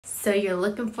So you're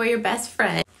looking for your best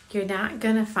friend. You're not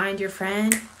gonna find your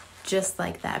friend just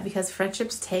like that because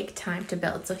friendships take time to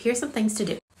build. So here's some things to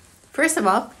do. First of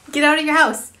all, get out of your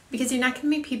house because you're not gonna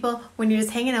meet people when you're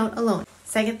just hanging out alone.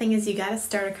 Second thing is you gotta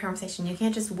start a conversation. You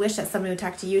can't just wish that somebody would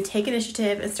talk to you. Take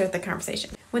initiative and start the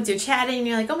conversation. Once you're chatting and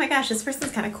you're like, oh my gosh, this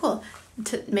person's kind of cool,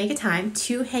 to make a time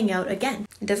to hang out again.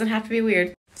 It doesn't have to be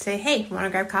weird. Say, hey, wanna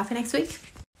grab coffee next week?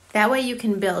 That way you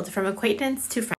can build from acquaintance to friend.